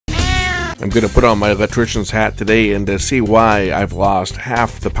I'm going to put on my electrician's hat today and see why I've lost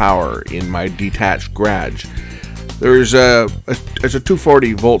half the power in my detached garage. There's a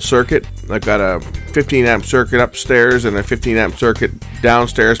 240 volt circuit. I've got a 15 amp circuit upstairs and a 15 amp circuit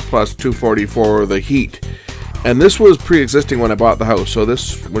downstairs plus 240 for the heat. And this was pre-existing when I bought the house. So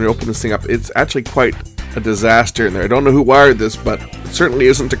this, when you open this thing up, it's actually quite a disaster in there. I don't know who wired this, but it certainly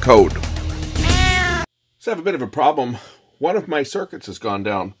isn't to code. So I have a bit of a problem. One of my circuits has gone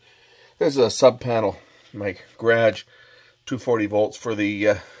down. There's a sub panel in my garage, 240 volts for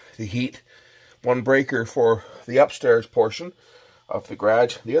the heat. One breaker for the upstairs portion of the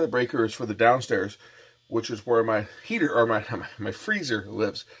garage. The other breaker is for the downstairs, which is where my heater or my freezer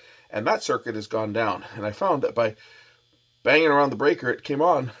lives. And that circuit has gone down. And I found that by banging around the breaker, it came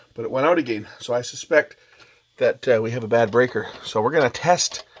on, but it went out again. So I suspect that we have a bad breaker. So we're going to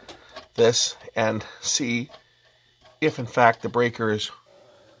test this and see if in fact the breaker is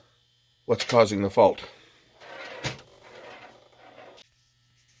what's causing the fault.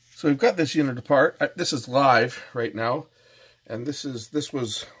 So we've got this unit apart. This is live right now, and this was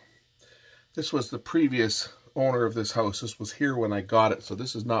the previous owner of this house. This was here when I got it, so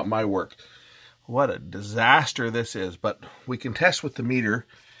this is not my work. What a disaster this is, but we can test with the meter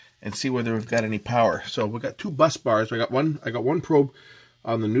and see whether we've got any power. So we've got two bus bars. I got one probe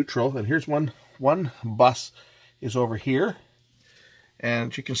on the neutral, and here's one bus is over here.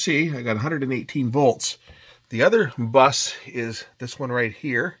 And as you can see, I got 118 volts. The other bus is this one right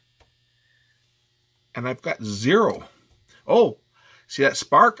here. And I've got 0. Oh, see that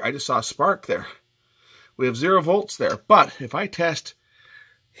spark? I just saw a spark there. We have 0 volts there. But if I test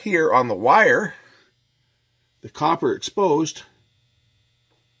here on the wire, the copper exposed,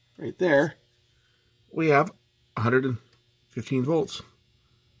 right there, we have 115 volts.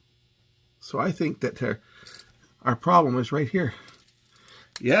 So I think that our problem is right here.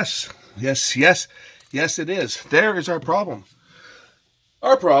 Yes, it is. There is our problem.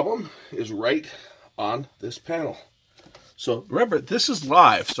 Our problem is right on this panel. So remember, this is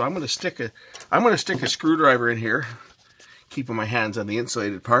live. So I'm going to stick a screwdriver in here, keeping my hands on the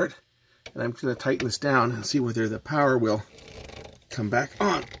insulated part, and I'm going to tighten this down and see whether the power will come back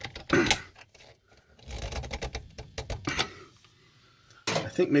on. I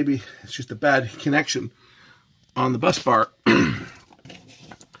think maybe it's just a bad connection on the bus bar.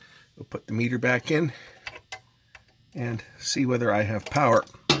 We'll put the meter back in and see whether I have power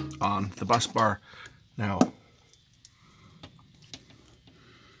on the bus bar now.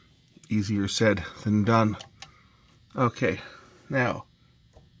 Easier said than done. Okay, now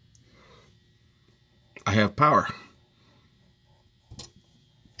I have power.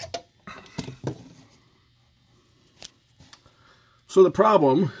 So the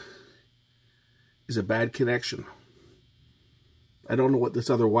problem is a bad connection. I don't know what this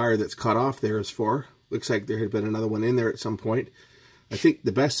other wire that's cut off there is for. Looks like there had been another one in there at some point. I think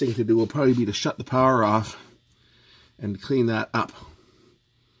the best thing to do will probably be to shut the power off and clean that up,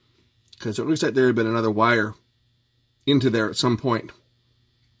 because it looks like there had been another wire into there at some point.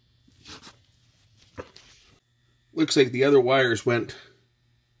 Looks like the other wires went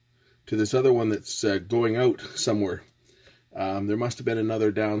to this other one that's going out somewhere. There must have been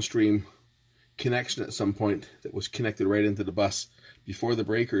another downstream connection at some point that was connected right into the bus before the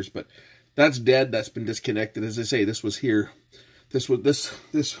breakers, but that's dead. That's been disconnected. As I say, this was here. This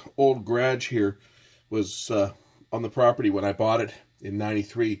old garage here was on the property when I bought it in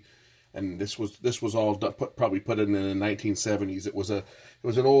 '93, and this was all probably put in the 1970s. It was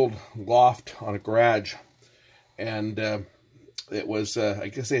an old loft on a garage, and it was I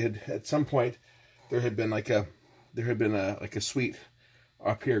guess they had at some point there had been like a suite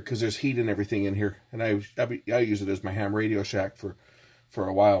up here, because there's heat and everything in here, and I use it as my ham radio shack for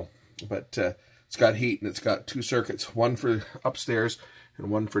a while. But it's got heat, and it's got two circuits, one for upstairs and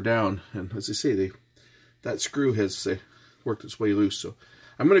one for down. And as I say, that screw has worked its way loose. So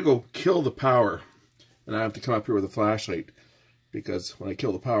I'm going to go kill the power, and I have to come up here with a flashlight, because when I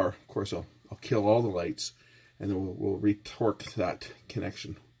kill the power, of course, I'll kill all the lights, and then we'll retorque that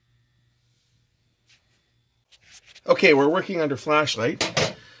connection. Okay, we're working under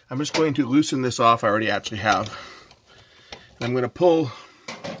flashlight. I'm just going to loosen this off. I already actually have. And I'm going to pull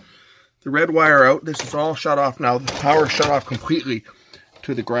the red wire out. This is all shut off now. The power is shut off completely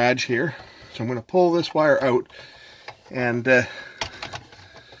to the garage here. So I'm going to pull this wire out, and yeah,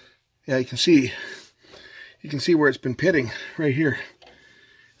 you can see where it's been pitting right here.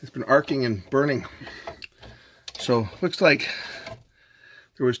 It's been arcing and burning. So looks like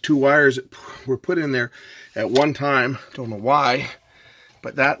there was two wires that were put in there at one time. Don't know why,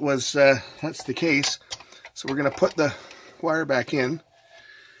 but that's the case. So we're going to put the wire back in.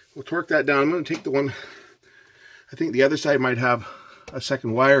 we'll torque that down. I'm going to take the one, I think the other side might have a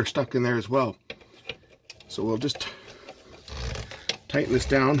second wire stuck in there as well. So we'll just tighten this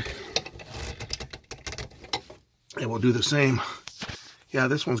down. And we'll do the same. Yeah,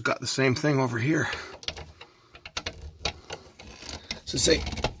 this one's got the same thing over here. So say,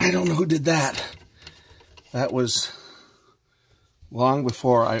 I don't know who did that. That was long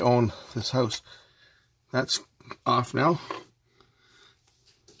before I owned this house. That's off now.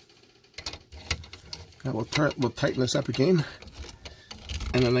 Now we'll tighten this up again.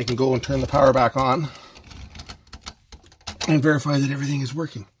 And then I can go and turn the power back on and verify that everything is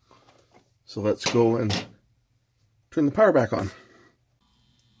working. So let's go and turn the power back on.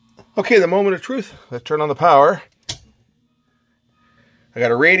 Okay, the moment of truth. Let's turn on the power. I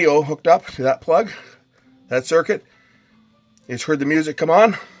got a radio hooked up to that plug, that circuit. It's heard the music come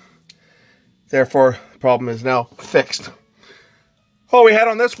on. Therefore, the problem is now fixed. All we had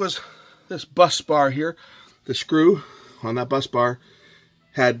on this was this bus bar here. The screw on that bus bar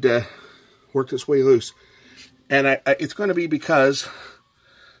had worked its way loose. And it's going to be because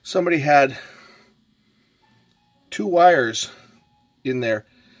somebody had 2 wires in there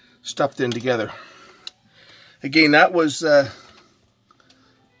stuffed in together. Again, that was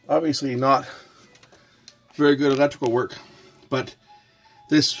obviously not very good electrical work, but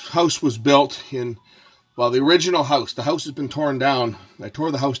this house was built in, well, the original house, the house has been torn down. I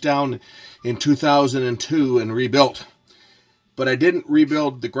tore the house down in 2002 and rebuilt, but I didn't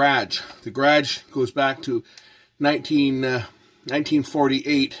rebuild the garage. The garage goes back to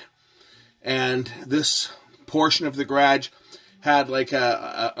 1948, and this portion of the garage had like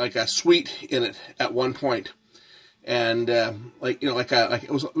a suite in it at one point, and it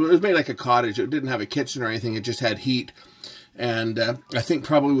was made like a cottage. It didn't have a kitchen or anything. It just had heat, and I think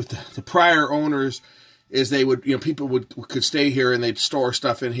probably with the prior owners is they would, people could stay here and they'd store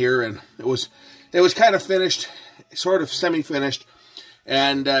stuff in here, and it was kind of finished, sort of semi-finished,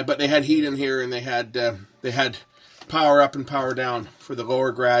 and but they had heat in here, and they had power up and power down for the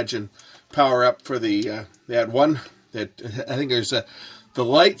lower garage, and power up for the they had one that I think there's the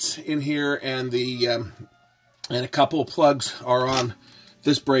lights in here, and and a couple of plugs are on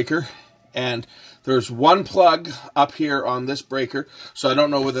this breaker, and there's one plug up here on this breaker, so I don't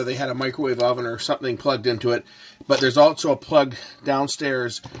know whether they had a microwave oven or something plugged into it, but there's also a plug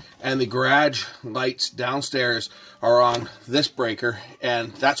downstairs, and the garage lights downstairs are on this breaker,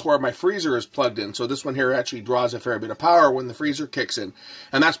 and that's where my freezer is plugged in. So this one here actually draws a fair bit of power when the freezer kicks in,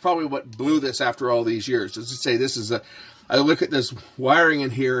 and that's probably what blew this after all these years. As I say, this is I look at this wiring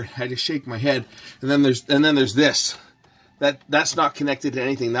in here, I just shake my head, and then there's this. That's not connected to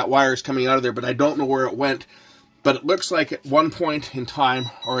anything. That wire is coming out of there, but I don't know where it went. But it looks like at one point in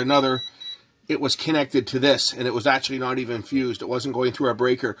time or another, it was connected to this, and it was actually not even fused. It wasn't going through our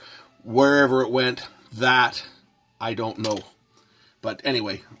breaker. Wherever it went, that I don't know. But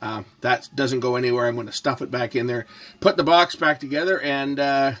anyway, that doesn't go anywhere. I'm going to stuff it back in there, put the box back together, and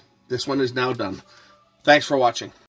this one is now done. Thanks for watching.